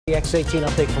The X18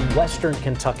 update from Western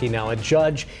Kentucky now. A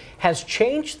judge has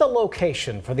changed the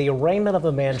location for the arraignment of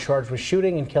a man charged with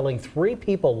shooting and killing 3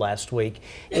 people last week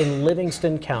in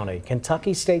Livingston County.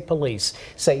 Kentucky State Police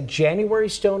say January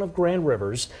Stone of Grand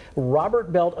Rivers,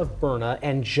 Robert Belt of Berna,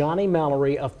 and Johnny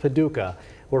Mallory of Paducah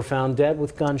were found dead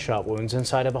with gunshot wounds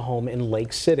inside of a home in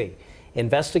Lake City.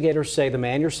 Investigators say the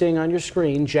man you're seeing on your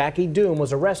screen, Jackie Doom,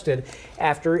 was arrested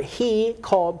after he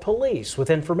called police with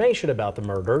information about the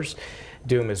murders.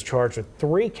 Doom is charged with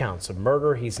 3 counts of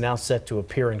murder. He's now set to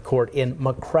appear in court in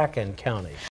McCracken County.